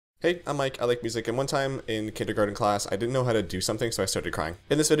Hey, I'm Mike, I like music, and one time in kindergarten class, I didn't know how to do something, so I started crying.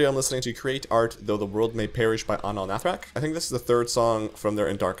 In this video, I'm listening to Create Art, Though the World May Perish by Anaal Nathrakh. I think this is the third song from their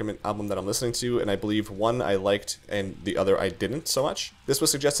Endarkment album that I'm listening to, and I believe one I liked and the other I didn't so much. This was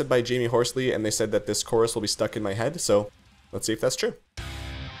suggested by Jamie Horsley, and they said that this chorus will be stuck in my head, so let's see if that's true.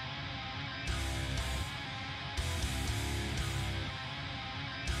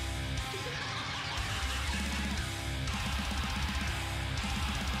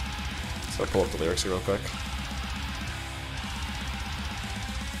 So I'll pull up the lyrics here real quick.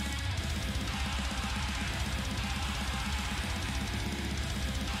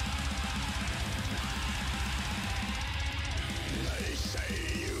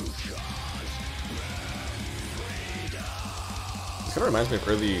 This kind of reminds me of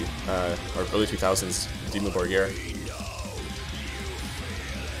early 2000s Dimmu Borgir.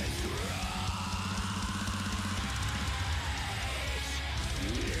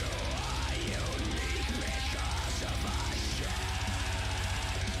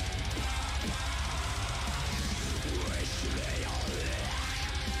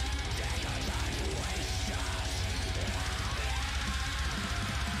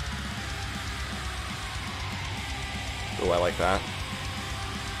 Oh, I like that.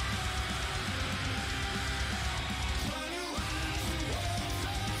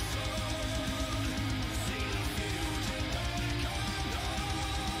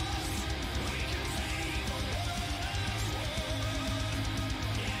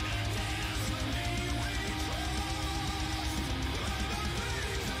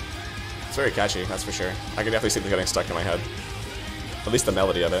 It's very catchy, that's for sure. I can definitely see it getting stuck in my head. At least the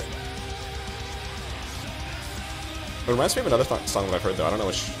melody of it. It reminds me of another song that I've heard though. I don't know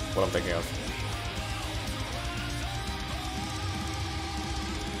what I'm thinking of.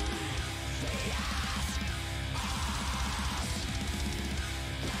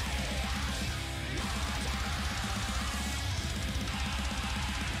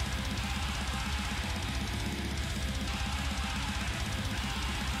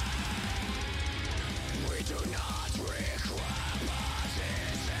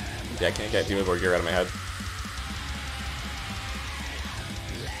 Yeah, I can't get Dimmu Borgir out of my head.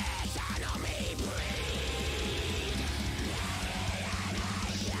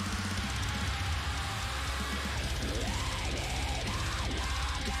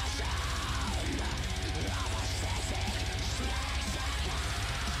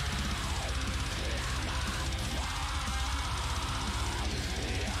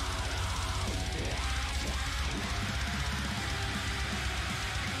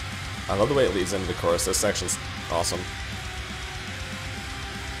 I love the way it leads into the chorus. This section's awesome.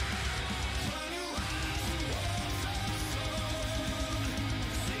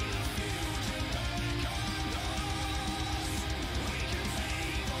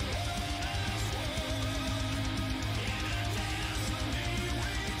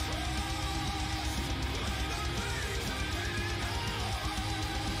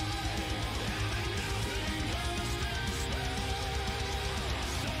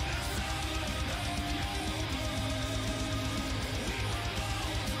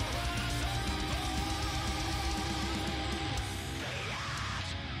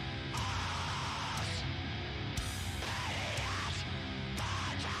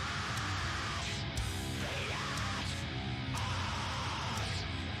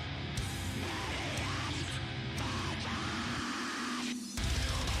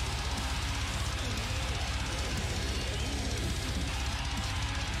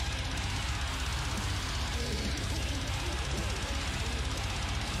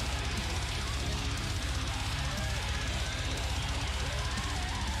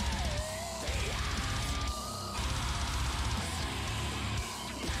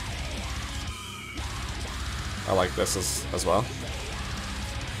 I like this as well.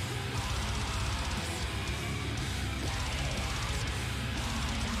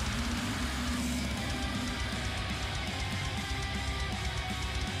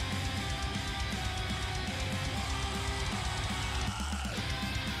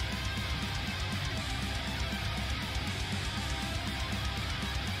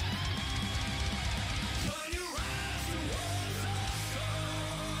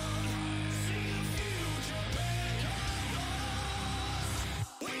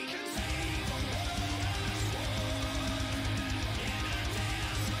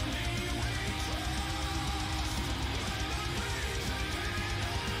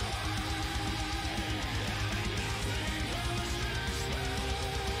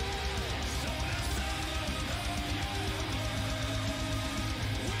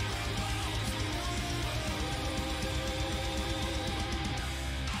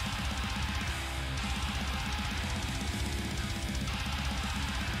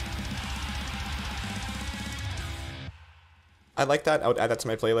 I like that. I would add that to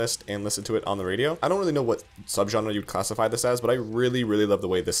my playlist and listen to it on the radio. I don't really know what subgenre you'd classify this as, but I really, really love the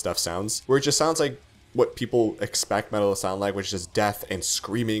way this stuff sounds, where it just sounds like what people expect metal to sound like, which is just death and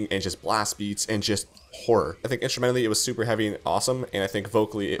screaming and just blast beats and just horror. I think instrumentally it was super heavy and awesome, and I think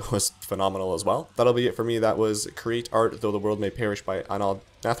vocally it was phenomenal as well. That'll be it for me. That was Create Art Though the World May Perish by Anaal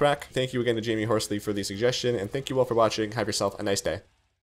Nathrakh. Thank you again to Jamie Horsley for the suggestion, and thank you all for watching. Have yourself a nice day.